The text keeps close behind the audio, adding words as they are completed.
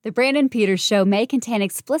The Brandon Peters Show may contain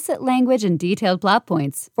explicit language and detailed plot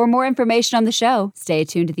points. For more information on the show, stay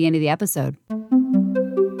tuned to the end of the episode.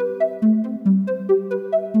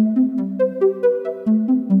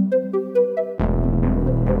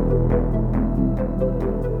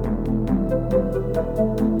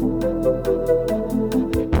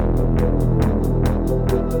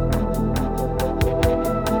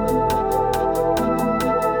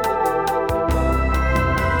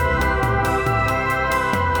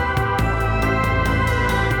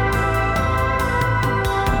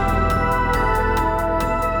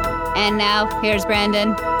 And now, here's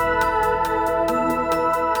Brandon.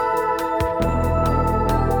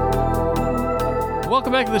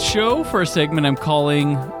 Welcome back to the show for a segment I'm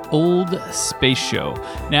calling Old Space Show.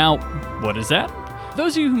 Now, what is that?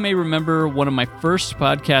 Those of you who may remember, one of my first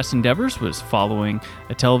podcast endeavors was following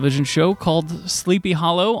a television show called Sleepy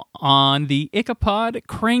Hollow on the Ichabod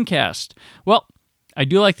Cranecast. Well, I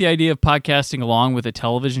do like the idea of podcasting along with a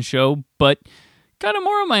television show, but kind of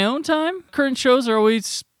more on my own time. Current shows are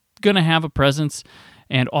always going to have a presence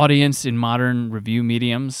and audience in modern review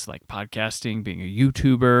mediums like podcasting, being a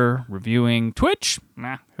YouTuber, reviewing, Twitch,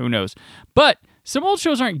 who knows. But some old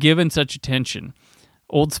shows aren't given such attention.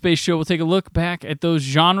 Old Space Show will take a look back at those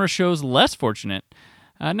genre shows less fortunate.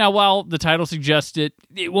 Now, while the title suggests it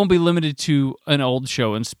won't be limited to an old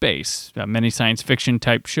show in space. Many science fiction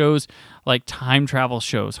type shows like time travel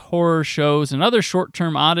shows, horror shows, and other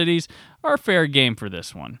short-term oddities are fair game for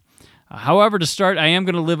this one. However, to start, I am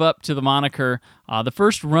going to live up to the moniker. The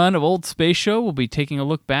first run of Old Space Show will be taking a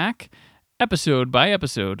look back, episode by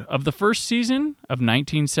episode, of the first season of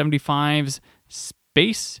 1975's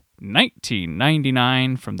Space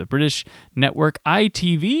 1999 from the British network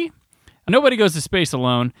ITV. Nobody goes to space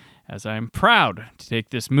alone, as I'm proud to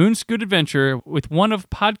take this moon-scoot adventure with one of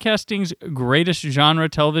podcasting's greatest genre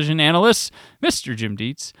television analysts, Mr. Jim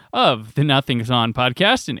Dietz of the Nothing's On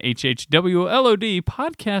podcast and HHWLOD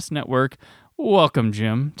podcast network. Welcome,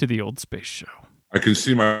 Jim, to the Old Space Show. I can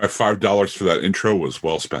see my $5 for that intro was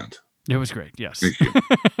well spent. It was great, yes. Thank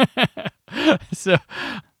you. So,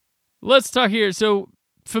 let's talk here. So,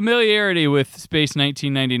 familiarity with Space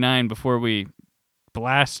 1999 before we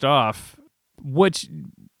blast off. What's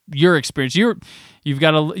your experience? You've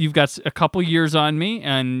got a couple years on me,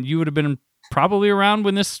 and you would have been probably around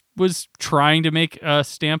when this was trying to make a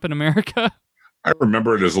stamp in America. I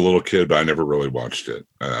remember it as a little kid, but I never really watched it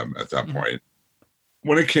at that point.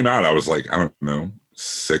 When it came out, I was like, I don't know,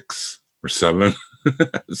 6 or 7.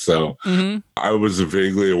 So I was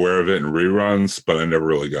vaguely aware of it in reruns, but I never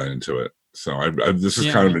really got into it. So this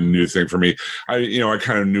is kind of a new thing for me. I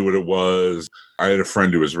kind of knew what it was. I had a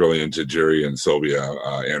friend who was really into Jerry and Sylvia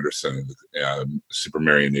Anderson, Super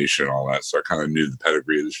Mario Nation, all that. So I kind of knew the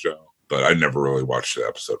pedigree of the show, but I never really watched it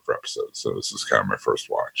episode for episode. So this is kind of my first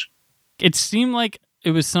watch. It seemed like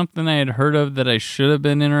it was something I had heard of that I should have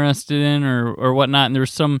been interested in or whatnot. And there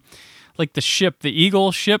was some, like the ship, the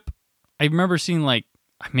Eagle ship. I remember seeing like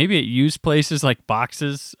maybe at used places like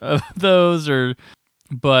boxes of those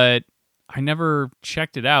but I never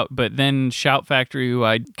checked it out. But then Shout Factory, who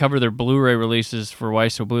I cover their Blu-ray releases for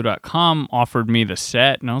whysoblu.com, offered me the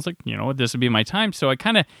set. And I was like, you know what, this would be my time. So I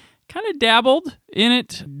kind of dabbled in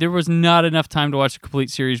it. There was not enough time to watch the complete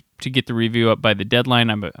series to get the review up by the deadline.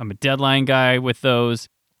 I'm a deadline guy with those.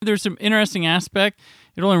 There's some interesting aspect.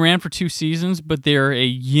 It only ran for 2 seasons, but they're a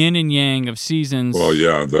yin and yang of seasons. Well,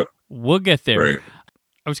 yeah. We'll get there. Right.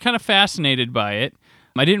 I was kind of fascinated by it.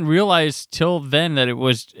 I didn't realize till then that it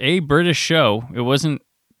was a British show. It was a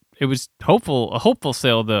hopeful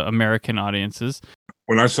sale to American audiences.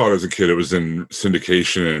 When I saw it as a kid, it was in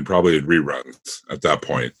syndication and probably in reruns at that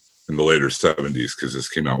point in the later 70s, because this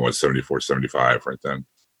came out, 74, 75 right then.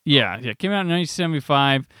 Yeah, it came out in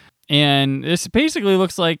 1975. And this basically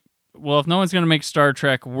looks like, well, if no one's going to make Star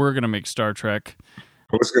Trek, we're going to make Star Trek.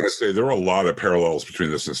 I was going to say there were a lot of parallels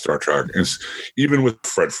between this and Star Trek, and even with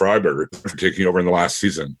Fred Freiberger taking over in the last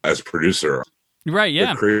season as producer. Right,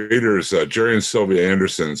 yeah. The creators, Jerry and Sylvia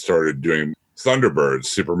Anderson, started doing Thunderbirds,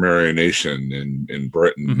 Super Mario Nation in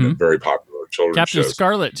Britain, a very popular children's Captain shows.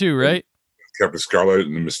 Scarlet too, right? Captain Scarlet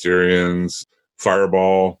and the Mysterians,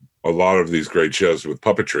 Fireball, a lot of these great shows with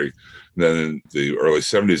puppetry. And then in the early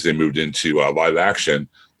 70s, they moved into live action.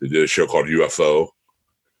 They did a show called UFO,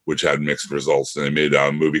 which had mixed results. And they made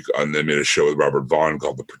a movie, and they made a show with Robert Vaughn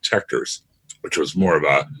called The Protectors, which was more of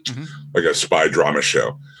like a spy drama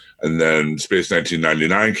show. And then Space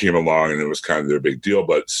 1999 came along, and it was kind of their big deal.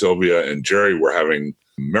 But Sylvia and Jerry were having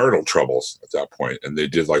marital troubles at that point, and they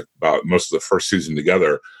did like about most of the first season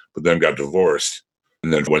together, but then got divorced.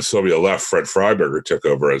 And then when Sylvia left, Fred Freiberger took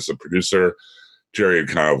over as the producer. Jerry had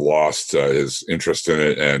kind of lost his interest in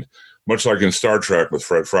it. And much like in Star Trek with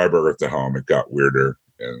Fred Freiberg at the helm, it got weirder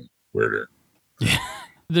and weirder. Yeah.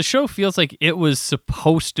 The show feels like it was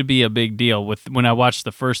supposed to be a big deal when I watched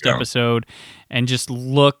the first episode and just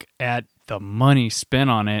look at the money spent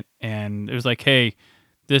on it. And it was like, hey,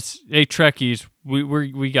 Trekkies,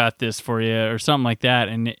 we got this for you, or something like that.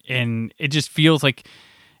 And it just feels like,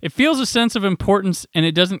 it feels a sense of importance, and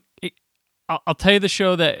it doesn't. I'll tell you the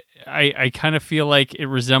show that I kind of feel like it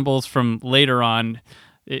resembles from later on.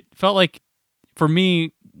 It felt like, for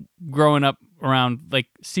me, growing up around like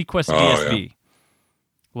Sequest DSV. Yeah.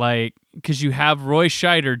 Like, because you have Roy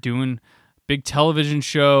Scheider doing big television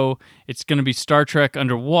show. It's going to be Star Trek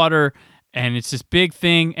underwater, and it's this big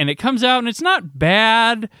thing, and it comes out, and it's not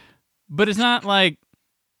bad, but it's not like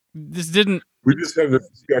this didn't. We just had this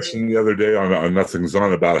discussion the other day on Nothing's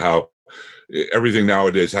On about how everything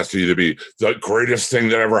nowadays has to either be the greatest thing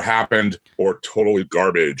that ever happened or totally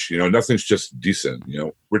garbage. Nothing's just decent.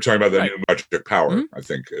 We're talking about the new Magic Power, I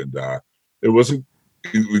think, and it wasn't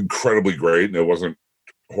incredibly great, and it wasn't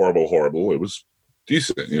horrible. It was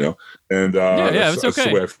decent, and it's okay. That's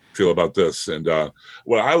the way I feel about this. And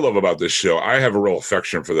what I love about this show, I have a real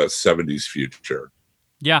affection for that 70s future.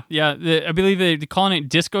 Yeah. I believe they're calling it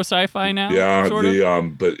disco sci-fi now. Yeah, sort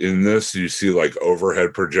of. But in this, you see like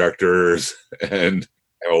overhead projectors and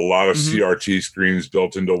a lot of CRT screens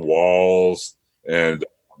built into walls, and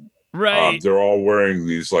they're all wearing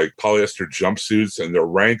these like polyester jumpsuits, and their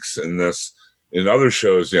ranks in this. In other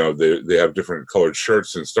shows, they have different colored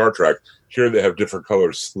shirts in Star Trek. Here they have different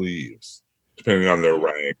colored sleeves, depending on their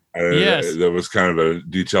rank. And that was kind of a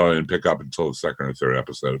detail I didn't pick up until the second or third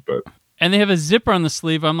episode. And they have a zipper on the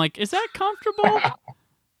sleeve. I'm like, is that comfortable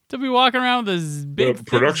to be walking around with this big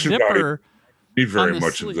production zipper? Very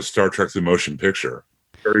much of the Star Trek the Motion Picture.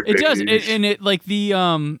 It does, and it like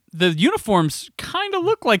the uniforms kind of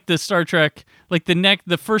look like the Star Trek, like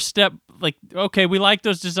the first step. Like, okay, we like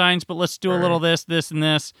those designs, but let's do a little this, and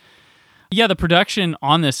this. Yeah, the production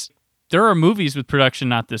on this, there are movies with production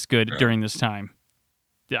not this good during this time.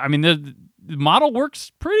 I mean, the model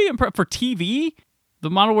works pretty for TV.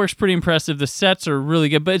 The model works pretty impressive. The sets are really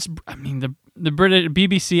good, but the British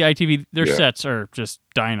BBC, ITV, their sets are just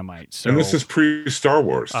dynamite. So, and this is pre-Star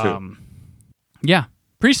Wars, too. Yeah,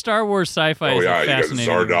 pre-Star Wars sci-fi is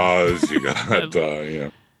fascinating. You got Zardoz, you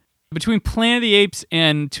got, Between Planet of the Apes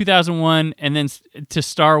and 2001 and then to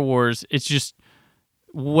Star Wars, it's just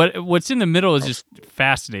what's in the middle is just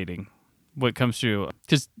fascinating what comes through.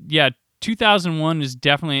 Because, 2001 is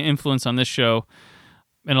definitely an influence on this show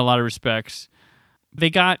in a lot of respects. They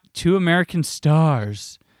got 2 American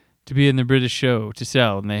stars to be in the British show to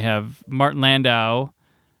sell, and they have Martin Landau,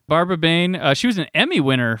 Barbara Bain. She was an Emmy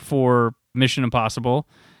winner for Mission Impossible,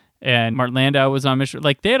 and Martin Landau was on Mission.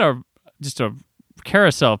 Like, they had just a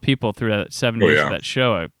carousel of people through that 7 years of that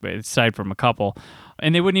show, aside from a couple.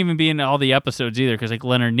 And they wouldn't even be in all the episodes either, because like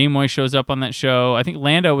Leonard Nimoy shows up on that show. I think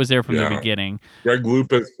Lando was there from the beginning. Greg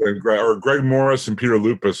Lupus and Greg Morris and Peter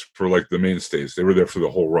Lupus for like the mainstays. They were there for the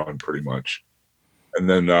whole run, pretty much. And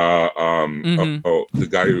then the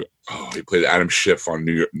guy who he played Adam Schiff on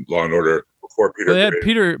New York Law and Order before Peter. They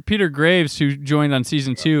had Peter Graves, who joined on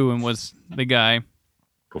season 2 and was the guy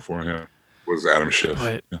before him. Was Adam Schiff.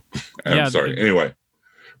 But, Anyway,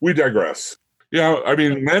 we digress. Yeah, I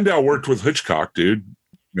mean, Landau worked with Hitchcock, dude.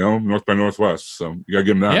 North by Northwest. So you gotta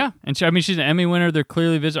give him that. Yeah, and she's an Emmy winner. They're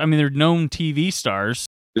clearly visible. I mean, they're known TV stars.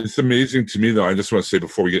 It's amazing to me, though. I just want to say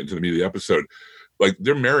before we get into the meat of the episode, like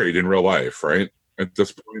they're married in real life, right? At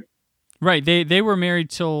this point, right? They were married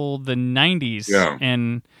till the 90s. Yeah,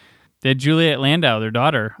 and they had Juliet Landau, their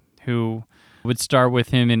daughter, who would star with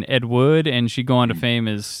him in Ed Wood, and she'd go on to fame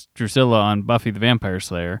as Drusilla on Buffy the Vampire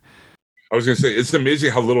Slayer. I was going to say, it's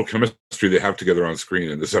amazing how little chemistry they have together on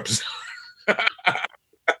screen in this episode.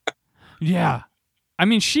 Yeah. I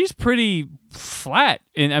mean, she's pretty flat.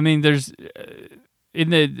 And I mean, there's,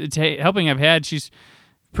 in the helping I've had, she's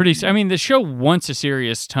pretty, I mean, the show wants a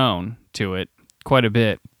serious tone to it quite a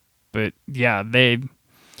bit. But yeah,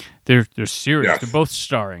 they're serious. Yes. They're both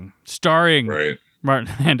starring. Right.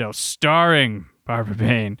 Martin Landau, starring Barbara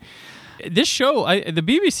Bain. This show, the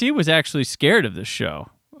BBC was actually scared of this show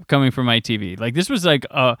coming from ITV. Like, this was like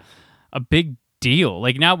a big deal.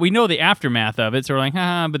 Like, now we know the aftermath of it, so we're like,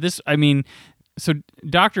 but this, I mean, so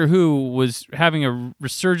Doctor Who was having a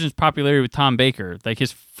resurgence popularity with Tom Baker. Like,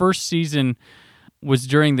 his first season was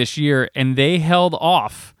during this year, and they held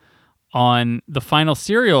off on the final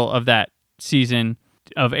serial of that season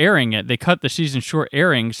of airing it. They cut the season short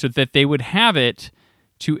airing so that they would have it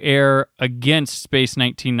to air against Space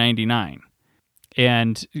 1999.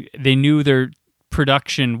 And they knew their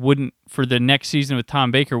production wouldn't for the next season with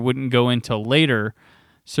Tom Baker wouldn't go until later,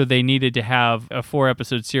 so they needed to have a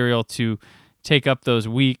 4-episode serial to take up those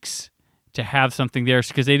weeks to have something there,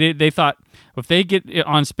 because they thought if they get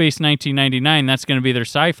on Space 1999, that's going to be their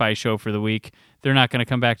sci-fi show for the week. They're not going to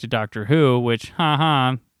come back to Doctor Who, which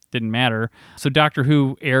didn't matter. So Doctor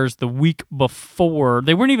Who airs the week before.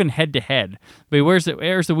 They weren't even head to head, but it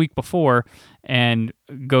airs the week before and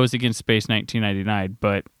goes against Space 1999.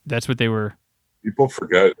 But that's what they were. People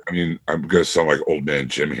forget. I mean, I'm going to sound like old man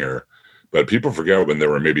Jim here, but people forget when there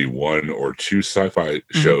were maybe 1 or 2 sci-fi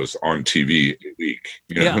shows on TV a week.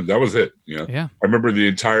 That was it. Yeah. I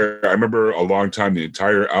remember a long time the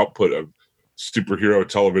entire output of superhero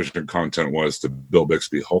television content was the Bill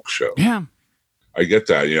Bixby Hulk show. Yeah. I get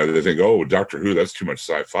that. They think, oh, Doctor Who, that's too much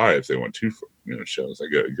sci-fi if they want 2 shows. I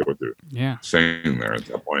get what they're saying there at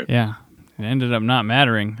that point. Yeah. It ended up not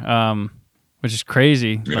mattering, which is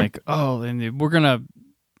crazy. Yeah. Like, and we're going to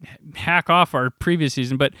hack off our previous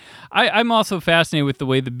season. But I'm also fascinated with the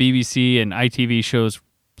way the BBC and ITV shows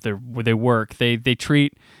where they work. They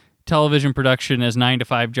treat television production as 9 to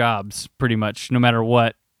 5 jobs, pretty much, no matter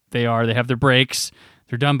what they are. They have their breaks.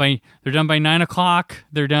 They're done by 9 o'clock.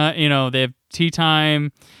 They're done. They have tea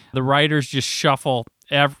time. The writers just shuffle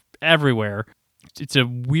everywhere. It's a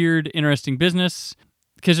weird, interesting business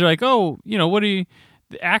because they're like, the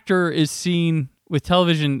actor is seen with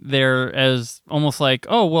television there as almost like,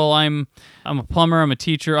 I'm a plumber, I'm a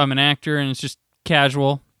teacher, I'm an actor, and it's just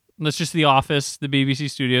casual. That's just the office, the BBC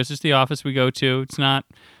studio. It's just the office we go to. It's not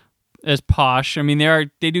as posh. I mean,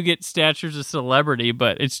 they do get statures of celebrity,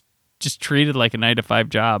 but it's just treated like a 9 to 5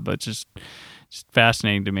 job. But it's just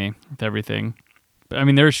fascinating to me with everything. I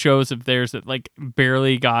mean, there's shows of theirs that like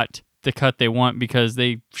barely got the cut they want because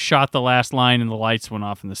they shot the last line and the lights went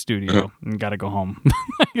off in the studio and got to go home.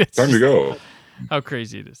 Time to go. How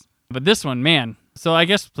crazy it is. But this one, man. So I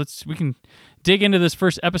guess we can dig into this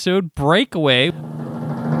first episode, Breakaway.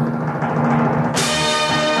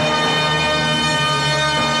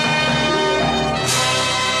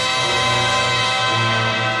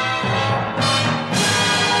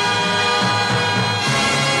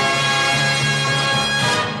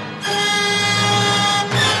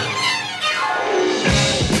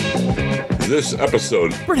 This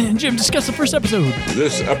episode. Brennan and Jim discuss the first episode.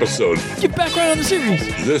 This episode. Give background on the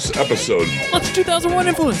series. This episode. Lots of 2001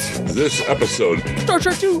 influence. This episode. Star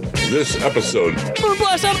Trek 2. This episode. Moon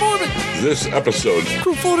blast out of orbit. This episode.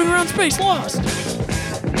 Crew floating around space lost.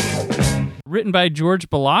 Written by George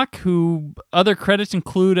Balak, who other credits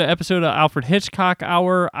include an episode of Alfred Hitchcock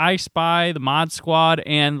Hour, I Spy, The Mod Squad,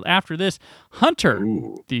 and after this, Hunter,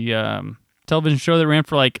 the television show that ran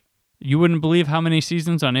for you wouldn't believe how many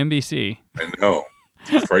seasons on NBC. I know.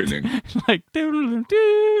 It's frightening.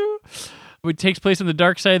 It takes place on the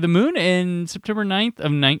dark side of the moon in September 9th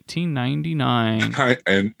of 1999.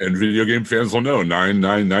 And video game fans will know,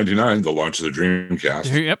 9/9/99, the launch of the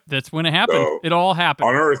Dreamcast. Yep, that's when it happened. So, it all happened.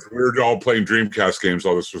 On Earth, we were all playing Dreamcast games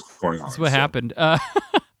while this was going on. That's what happened.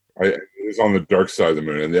 It was on the dark side of the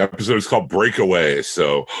moon, and the episode is called Breakaway,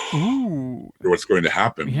 so what's going to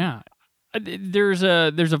happen? Yeah. There's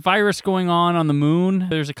a virus going on the moon.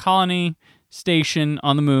 There's a colony station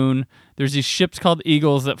on the moon. There's these ships called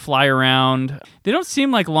Eagles that fly around. They don't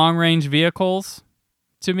seem like long-range vehicles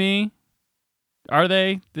to me. Are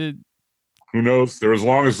they? Who knows? They're as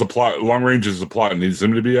long as the plot, long range as the plot needs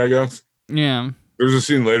them to be, I guess. Yeah. There's a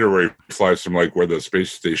scene later where he flies from where the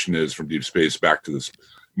space station is from deep space back to this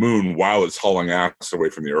moon while it's hauling ass away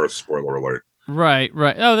from the Earth. Spoiler alert. Right.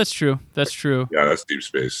 Oh, that's true. Yeah, that's deep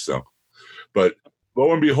space. So, but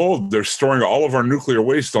lo and behold, they're storing all of our nuclear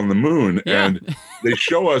waste on the moon, and they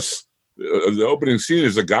show us the opening scene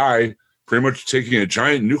is a guy pretty much taking a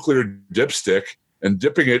giant nuclear dipstick and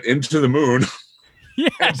dipping it into the moon.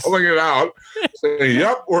 Yes. And pulling it out, saying,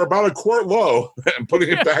 "Yep, we're about a quart low," and putting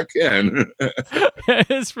it back in.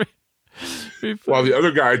 It's pretty While the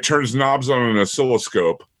other guy turns knobs on an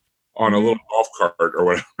oscilloscope on a little golf cart or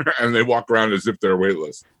whatever, and they walk around as if they're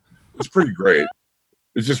weightless. It's pretty great.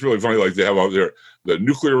 It's just really funny. Like they have out there the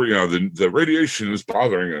nuclear, the radiation is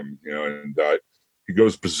bothering him, and he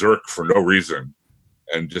goes berserk for no reason,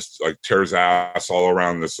 and just tears ass all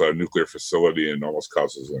around this nuclear facility and almost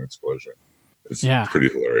causes an explosion. It's pretty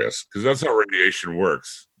hilarious because that's how radiation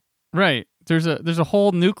works. Right. There's a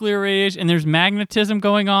whole nuclear radiation and there's magnetism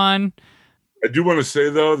going on. I do want to say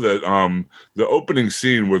though that the opening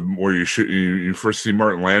scene where you first see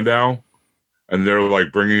Martin Landau and they're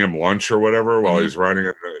bringing him lunch or whatever while he's riding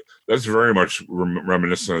it. That's very much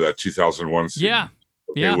reminiscent of that 2001 scene.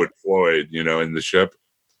 Yeah. With Floyd, in the ship.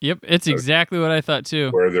 Yep. It's exactly what I thought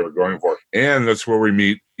too. Where they were going for. And that's where we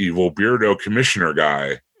meet evil Beardo commissioner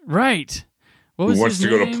guy. Right. What Who was wants his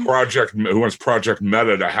to name? go to Who wants Project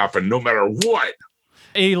Meta to happen no matter what?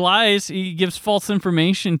 He lies. He gives false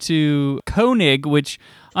information to Koenig, which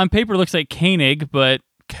on paper looks like Koenig, but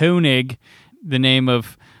Koenig, the name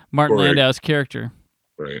of Martin Correct. Landau's character.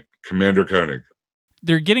 Right. Commander Koenig.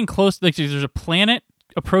 They're getting close. Like there's a planet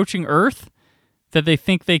approaching Earth that they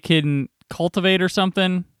think they can cultivate or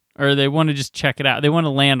something, or they want to just check it out. They want to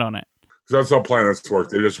land on it. That's how planets work.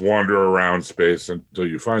 They just wander around space until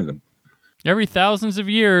you find them. Every thousands of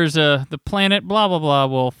years, the planet blah blah blah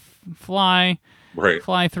will fly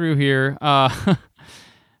through here.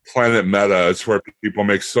 Planet Meta is where people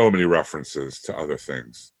make so many references to other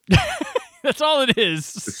things. That's all it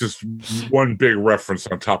is. It's just one big reference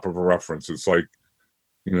on top of a reference. It's like,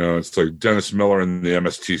 it's like Dennis Miller and the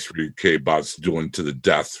MST3K bots dueling to the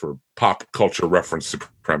death for pop culture reference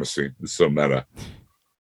supremacy. It's so meta.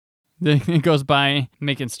 It goes by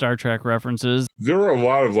making Star Trek references. There are a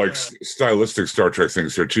lot of like stylistic Star Trek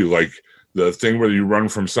things here too, like the thing where you run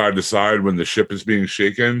from side to side when the ship is being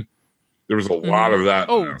shaken. There was a lot of that.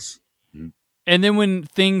 Oh, and then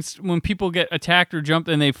when people get attacked or jumped,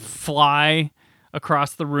 and they fly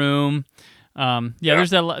across the room. There's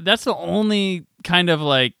that. That's the only kind of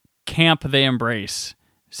like camp they embrace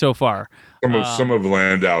so far. Some of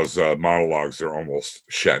Landau's monologues are almost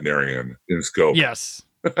Shatnerian in scope. Yes.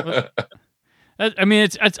 I mean,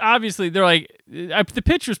 it's obviously they're like the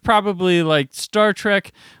pitch was probably like Star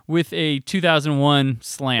Trek with a 2001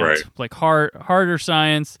 slant, right. Like harder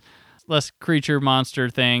science, less creature monster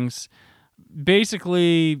things.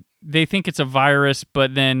 Basically, they think it's a virus,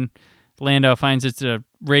 but then Landau finds it's a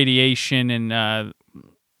radiation, and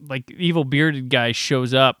like evil bearded guy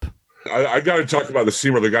shows up. I got to talk about the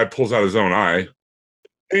scene where the guy pulls out his own eye.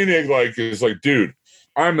 Koenig is like, dude,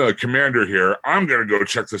 I'm the commander here. I'm going to go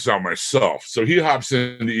check this out myself. So he hops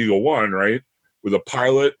into Eagle One, right, with a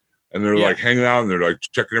pilot, and they're like hanging out, and they're like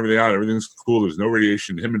checking everything out. Everything's cool. There's no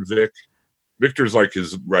radiation. Him and Victor's like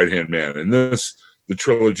his right-hand man. And the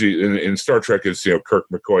trilogy in Star Trek is, Kirk,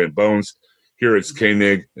 McCoy, and Bones. Here it's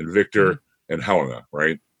Koenig and Victor and Helena,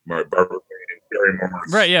 right? Barbara, Gary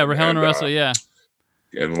Morris. Right, yeah, Helena Russell, yeah.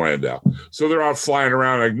 And Landau. So they're out flying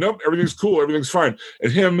around like, nope, everything's cool, everything's fine.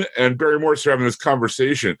 And him and Barry Morris are having this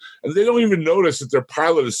conversation, and they don't even notice that their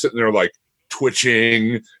pilot is sitting there like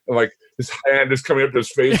twitching, and like his hand is coming up to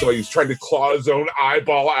his face, like he's trying to claw his own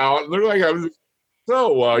eyeball out. And they're like,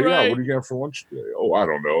 so, what are you going to have for lunch today? Oh, I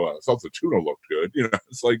don't know. I thought the tuna looked good.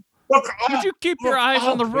 It's like, would you keep your eyes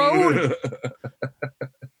on the road?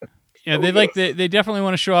 Yeah, they definitely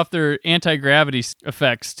want to show off their anti-gravity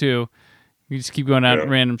effects too. You just keep going out in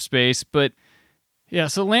random space. But yeah,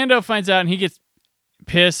 so Landau finds out and he gets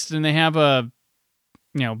pissed, and they have a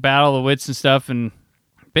battle of wits and stuff, and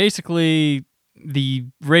basically the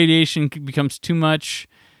radiation becomes too much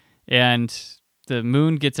and the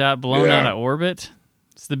moon gets blown out of orbit.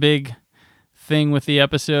 It's the big thing with the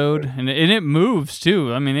episode, and it moves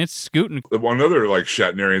too. I mean, it's scooting. One other like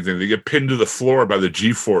Shatnerian thing, they get pinned to the floor by the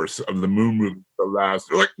G-force of the moon moving so fast.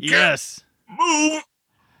 They're like, yes, move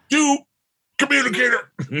to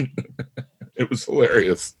communicator. It was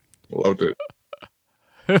hilarious. Loved it.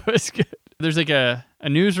 It was good. There's like a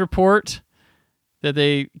news report that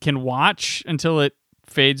they can watch until it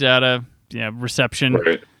fades out of reception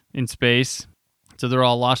in space. So they're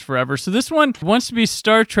all lost forever. So this one wants to be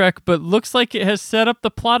Star Trek, but looks like it has set up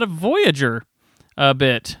the plot of Voyager a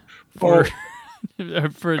bit for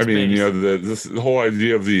for its mean, base. the whole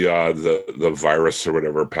idea of the virus or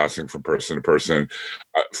whatever passing from person to person.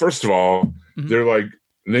 First of all, they're like,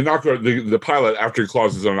 they knock the pilot after he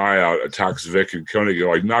claws his own eye out, attacks Vic and Koenig,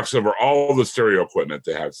 and like knocks over all the stereo equipment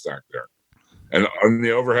they had stacked there, and on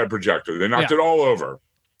the overhead projector, they knocked it all over.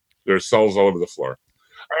 There's cells all over the floor.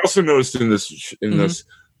 I also noticed in this,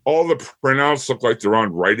 all the printouts look like they're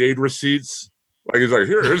on Rite Aid receipts. Like he's like,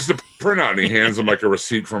 here's the printout, and he hands him like a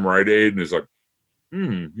receipt from Rite Aid, and he's like,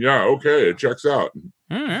 yeah, okay, it checks out.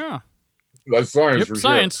 Oh, yeah, that's science. For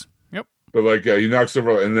science. Sure. Yep. But like, he knocks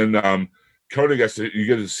over, and then Koenig you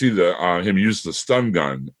get to see him use the stun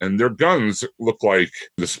gun, and their guns look like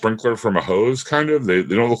the sprinkler from a hose, kind of. They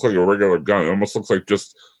don't look like a regular gun. It almost looks like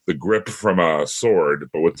just the grip from a sword,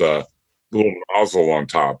 but with the little nozzle on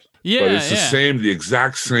top. Yeah, but it's the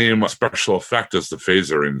exact same special effect as the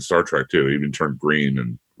phaser in Star Trek too. It even turned green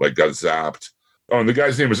and like got zapped. Oh, and the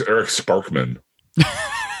guy's name is Eric Sparkman.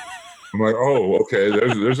 I'm like, oh, okay.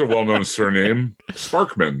 There's a well-known surname,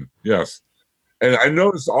 Sparkman. Yes. And I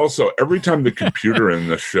noticed also every time the computer in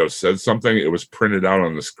this show said something, it was printed out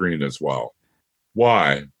on the screen as well.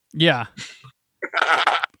 Why? Yeah.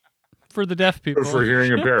 For the deaf people. For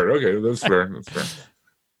hearing impaired. Okay, that's fair. That's fair.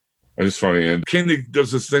 And it's funny. And Kennedy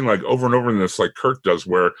does this thing like over and over in this, like Kirk does,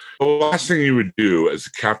 where the last thing you would do as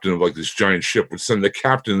a captain of like this giant ship would send the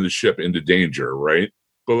captain of the ship into danger, right?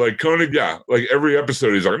 But like Koenig, yeah, like every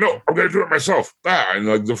episode, he's like, no, I'm going to do it myself. And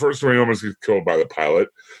like the first one, he almost gets killed by the pilot.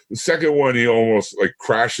 The second one, he almost like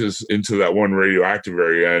crashes into that one radioactive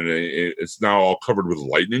area, and it's now all covered with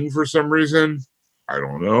lightning for some reason. I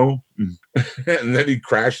don't know. And then he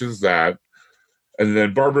crashes that. And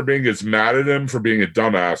then Barbara Bain gets mad at him for being a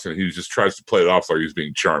dumbass, and he just tries to play it off like he's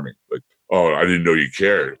being charming. Like, oh, I didn't know you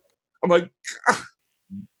cared. I'm like,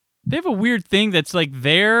 they have a weird thing that's like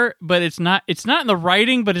there, but it's not in the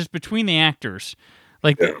writing, but it's between the actors.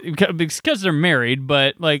 Like, because they're married,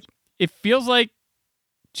 but like it feels like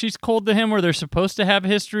she's cold to him where they're supposed to have a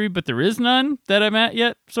history, but there is none that I'm at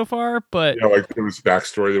yet so far. But yeah, like there was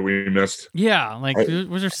backstory that we missed. Yeah, like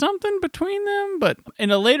was there something between them? But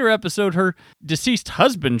in a later episode, her deceased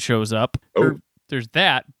husband shows up. There's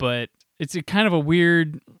that, but it's a kind of a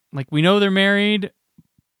weird, like, we know they're married.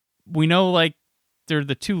 We know like they're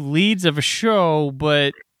the two leads of a show,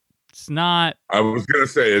 but it's not. I was gonna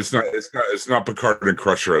say it's not Picard and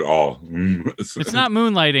Crusher at all. It's not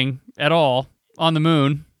moonlighting at all on the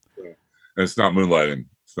moon. And it's not moonlighting.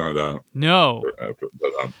 It's not. No.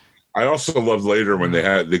 But, I also love later when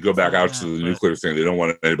they go back out to the nuclear thing. They don't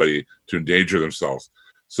want anybody to endanger themselves,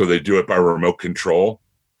 so they do it by remote control,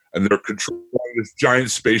 and they're controlling this giant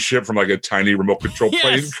spaceship from like a tiny remote control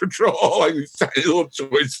plane control, like these tiny little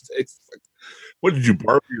joysticks. Like, what did you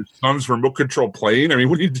borrow your son's remote control plane? I mean,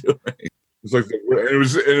 what are you doing? It's like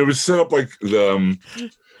it was set up like the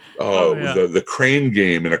crane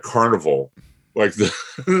game in a carnival. Like the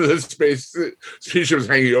spaceship was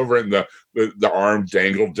hanging over it, and the arm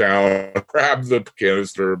dangled down, grabbed the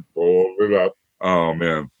canister, pulled it up. Oh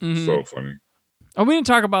man, so funny. Oh, we didn't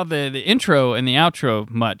talk about the intro and the outro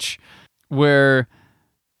much, where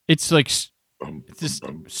it's like this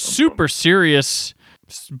super serious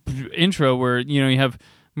intro where you have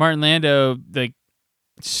Martin Landau like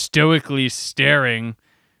stoically staring,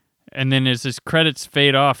 and then as his credits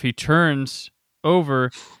fade off, he turns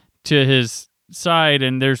over to his side,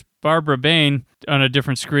 and there's Barbara Bain on a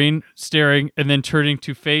different screen staring, and then turning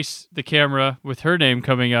to face the camera with her name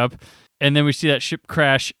coming up, and then we see that ship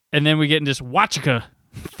crash, and then we get in this Wachika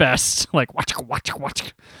fest, like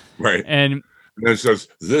Wachika, right? And then it says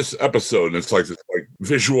this episode, and it's like this like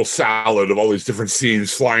visual salad of all these different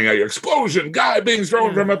scenes flying out. Explosion, guy being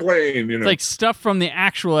thrown from a plane. It's like stuff from the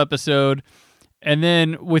actual episode, and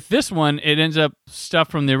then with this one, it ends up stuff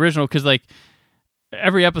from the original because like.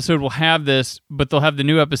 Every episode will have this, but they'll have the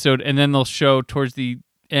new episode, and then they'll show towards the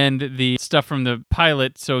end the stuff from the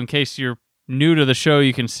pilot. So in case you're new to the show,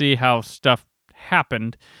 you can see how stuff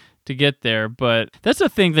happened to get there. But that's a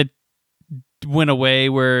thing that went away,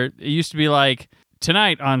 where it used to be like,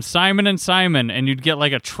 tonight on Simon and Simon, and you'd get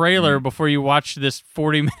like a trailer before you watch this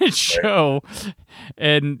 40-minute show.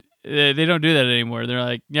 And they don't do that anymore. They're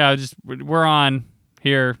like, yeah, we're on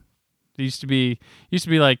here. It used to be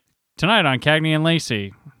like, tonight on Cagney and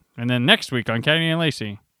Lacey, and then next week on Cagney and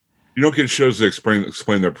Lacey. You don't get shows that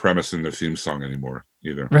explain their premise in their theme song anymore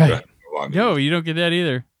either. Right. No, you don't get that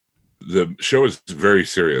either. The show is very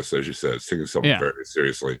serious, as you said. It's taking itself very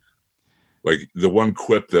seriously. Like the one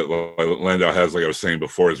quip that Landau has, like I was saying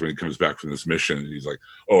before, is when he comes back from this mission, and he's like,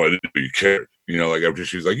 "Oh, I didn't know you cared." Like after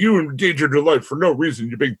she's like, "You endangered your life for no reason,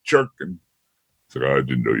 you big jerk." And it's like, "Oh, I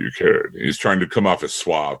didn't know you cared." And he's trying to come off as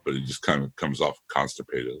suave, but he just kind of comes off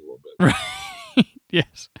constipated a little bit. Right.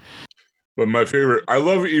 Yes. But my favorite, I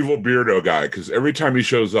love Evil Beardo guy, because every time he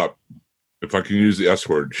shows up, if I can use the S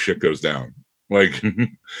word, shit goes down. Like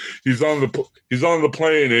he's on the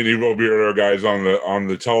plane, and Evil Beardo guy's on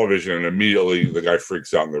the television, and immediately the guy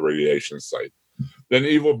freaks out in the radiation site. Then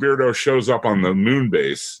Evil Beardo shows up on the moon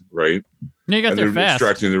base, right? You got there fast.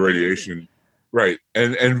 Extracting the radiation, right?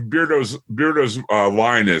 And Beardo's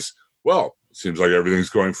line is, "Well, it seems like everything's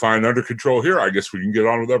going fine under control here. I guess we can get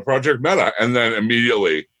on with our Project Meta." And then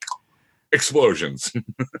immediately, explosions.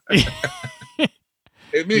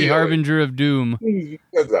 The harbinger of doom.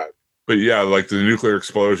 That. But yeah, like the nuclear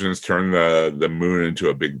explosions turn the moon into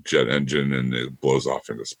a big jet engine, and it blows off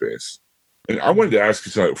into space. And I wanted to ask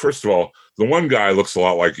you something. First of all, the one guy looks a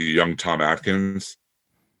lot like a young Tom Atkins.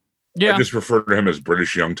 Yeah. I just refer to him as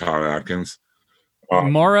British young Tom Atkins.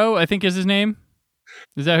 Morrow, I think is his name.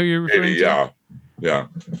 Is that who you're referring to? Yeah.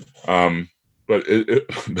 But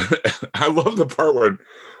I love the part where,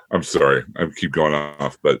 I'm sorry, I keep going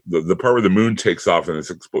off, but the part where the moon takes off and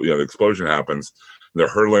the explosion happens, they're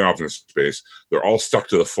hurtling off into space. They're all stuck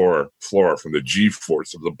to the floor from the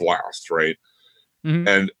G-force of the blast, right? Mm-hmm.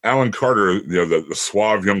 And Alan Carter, the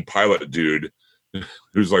suave young pilot dude,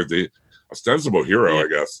 who's like the ostensible hero, I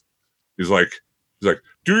guess. He's like,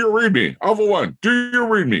 do your read me, Alpha One, do your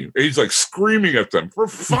read me. And he's like screaming at them for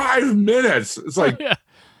 5 minutes. It's like,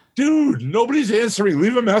 dude, nobody's answering.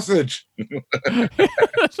 Leave a message.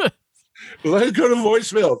 Let it go to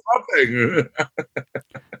voicemail. Something.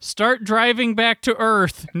 Start driving back to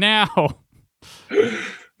Earth now.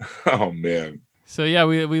 Oh man. So yeah,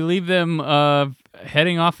 we leave them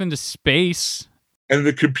heading off into space. And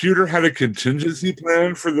the computer had a contingency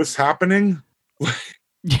plan for this happening.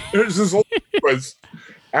 There's this whole sequence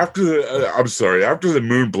after the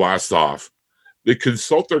moon blasts off. They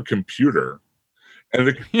consult their computer, and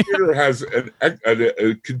the computer has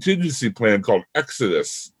a contingency plan called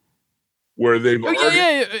Exodus, where they've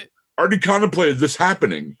already contemplated this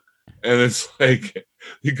happening. And it's like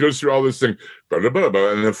he goes through all this thing, blah, blah, blah,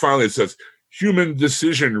 blah, and then finally it says, human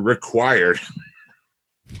decision required.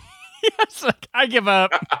 Yes, like, I give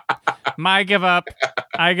up. I give up.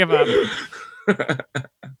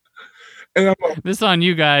 And I'm like, this is on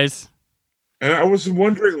you guys. And I was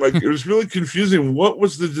wondering, like, it was really confusing. What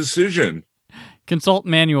was the decision? Consult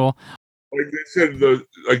manual. Like they said,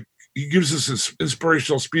 he gives us this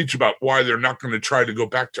inspirational speech about why they're not going to try to go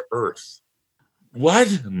back to Earth. What?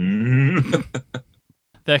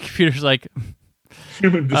 That computer's like,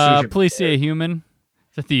 human decision. Please say a human.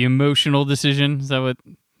 Is that the emotional decision? Is that what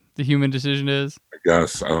the human decision is? I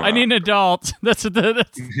guess. I need an adult. That's the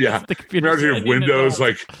computer. Imagine if Windows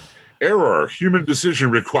like error, human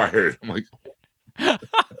decision required. I'm like,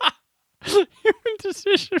 human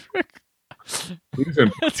decision required.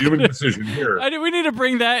 Human decision here. We need to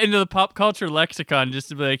bring that into the pop culture lexicon, just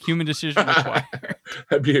to be like human decision required.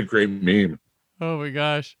 That'd be a great meme. Oh my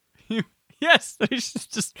gosh. Yes, they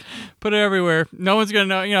just put it everywhere. No one's gonna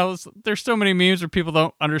know. You know, there's so many memes where people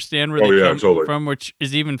don't understand where they come from, which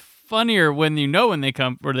is even funnier when you know where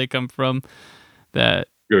they come from. That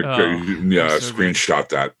screenshot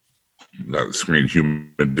that screen.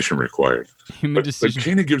 Human decision required. Human decision. But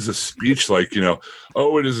Kana gives a speech like,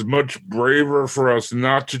 it is much braver for us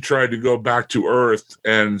not to try to go back to Earth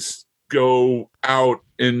and go out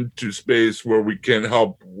into space where we can't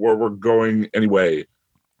help where we're going anyway.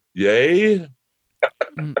 Yay?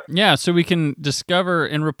 Yeah, so we can discover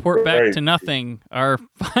and report back to nothing our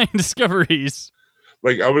fine discoveries.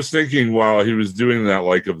 Like, I was thinking while he was doing that,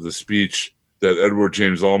 like, of the speech that Edward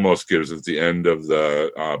James Olmos gives at the end of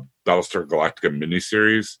the Battlestar Galactica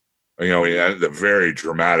miniseries. He had the very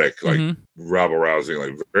dramatic, like, rabble-rousing,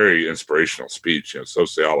 like, very inspirational speech. So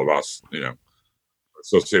say all of us,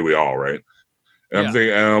 so say we all, right? And I'm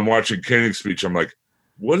thinking, and I'm watching Koenig's speech, I'm like,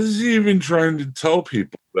 what is he even trying to tell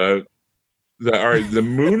people? That all right, the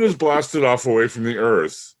moon is blasted off away from the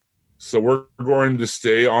Earth, so we're going to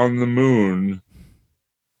stay on the moon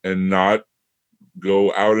and not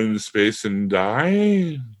go out into space and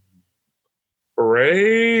die?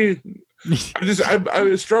 Hooray!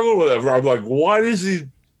 I struggle with it. I'm like, what is he?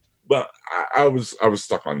 But I was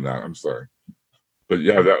stuck on that. I'm sorry. But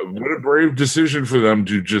yeah, what a brave decision for them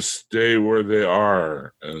to just stay where they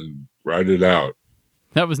are and ride it out.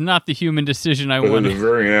 That was not the human decision I wanted. At the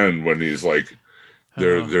very end, when he's like,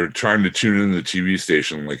 they're trying to tune in the TV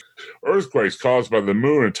station, like, earthquakes caused by the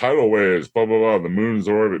moon and tidal waves, blah, blah, blah, the moon's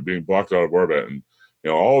orbit being blocked out of orbit. And,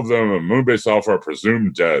 all of them, moon-based alpha, are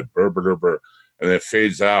presumed dead, burr, burr, burr. And it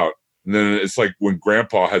fades out. And then it's like when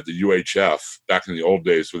Grandpa had the UHF back in the old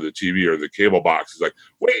days with the TV or the cable box. He's like,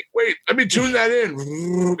 wait, let me tune that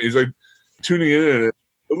in. He's like tuning it in. It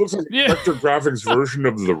looks like a vector graphics version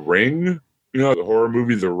of The Ring. The horror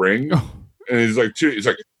movie The Ring. And he's like,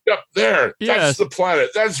 yep, there. Yes. That's the planet.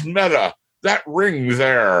 That's meta. That ring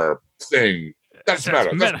there thing. That's meta.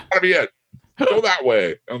 That's gotta be it. Go that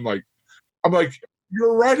way. I'm like,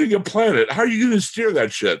 you're riding a planet. How are you going to steer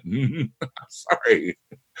that shit? Sorry.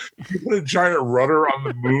 You put a giant rudder on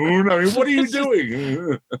the moon? I mean, what are you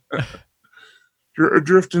doing? You're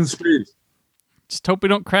adrift in space. Just hope we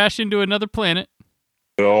don't crash into another planet.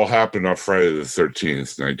 It all happened on Friday the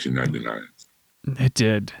 13th, 1999. It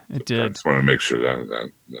did. I just want to make sure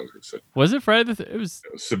that was it Friday? It was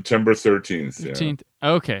September 13th. 13th. Yeah.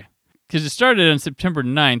 Okay. Because it started on September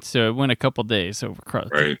 9th, so it went a couple days over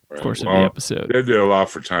the course of the episode. They did allow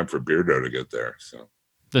for time for Beardo to get there. So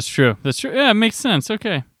That's true. Yeah, it makes sense.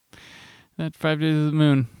 Okay. That 5 days of the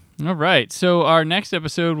moon. All right. So our next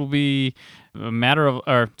episode will be matter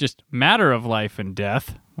of life and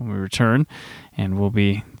death when we return. And we'll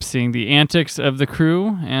be seeing the antics of the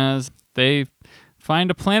crew as they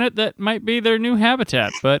find a planet that might be their new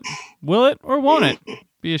habitat. But will it or won't it?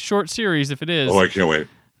 Be a short series if it is. Oh, I can't wait.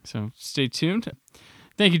 So stay tuned.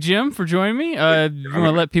 Thank you, Jim, for joining me. You want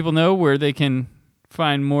to let people know where they can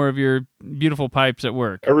find more of your beautiful pipes at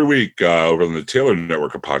work? Every week over on the Taylor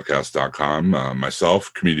Network of Podcast.com,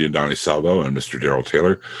 myself, comedian Donnie Salvo, and Mr. Daryl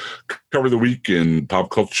Taylor cover the week in pop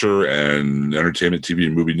culture and entertainment, TV,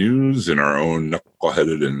 and movie news in our own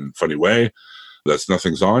knuckle-headed and funny way. That's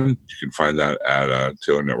Nothing's On. You can find that at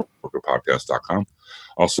Taylor Network of Podcast.com.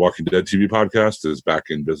 Also, Walking Dead TV podcast is back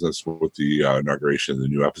in business with the inauguration of the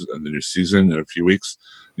new episode and the new season in a few weeks.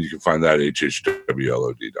 You can find that at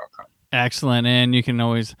hhwlod.com. Excellent. And you can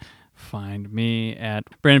always find me at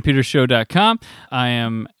BrandonPetersShow.com. I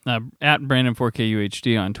am at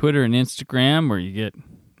Brandon4KUHD on Twitter and Instagram, where you get,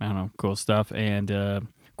 cool stuff. And, of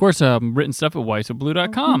course, written stuff at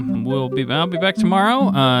whiteoblue.com. I'll be back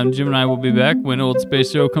tomorrow. Jim and I will be back when Old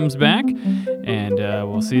Space Show comes back. And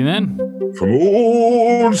we'll see you then. From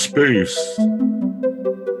old space.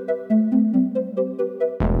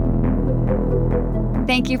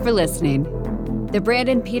 Thank you for listening. The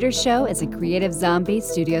Brandon Peters Show is a Creative Zombie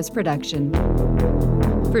Studios production.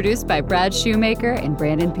 Produced by Brad Shoemaker and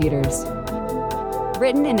Brandon Peters.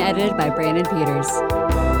 Written and edited by Brandon Peters.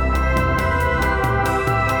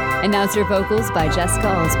 Announcer vocals by Jessica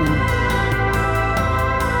Alsman.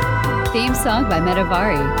 Theme song by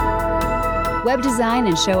Metavari. Web design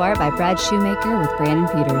and show art by Brad Shoemaker with Brandon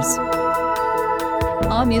Peters.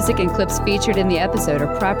 All music and clips featured in the episode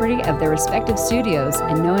are property of their respective studios,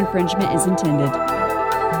 and no infringement is intended.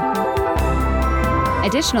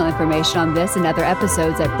 Additional information on this and other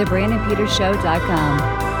episodes at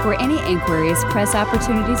thebrandonpetershow.com. For any inquiries, press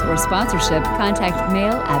opportunities, or sponsorship, contact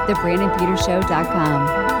mail at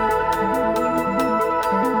thebrandonpetershow.com.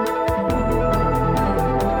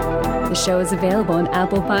 The show is available on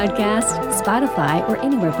Apple Podcasts, Spotify, or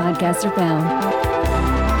anywhere podcasts are found.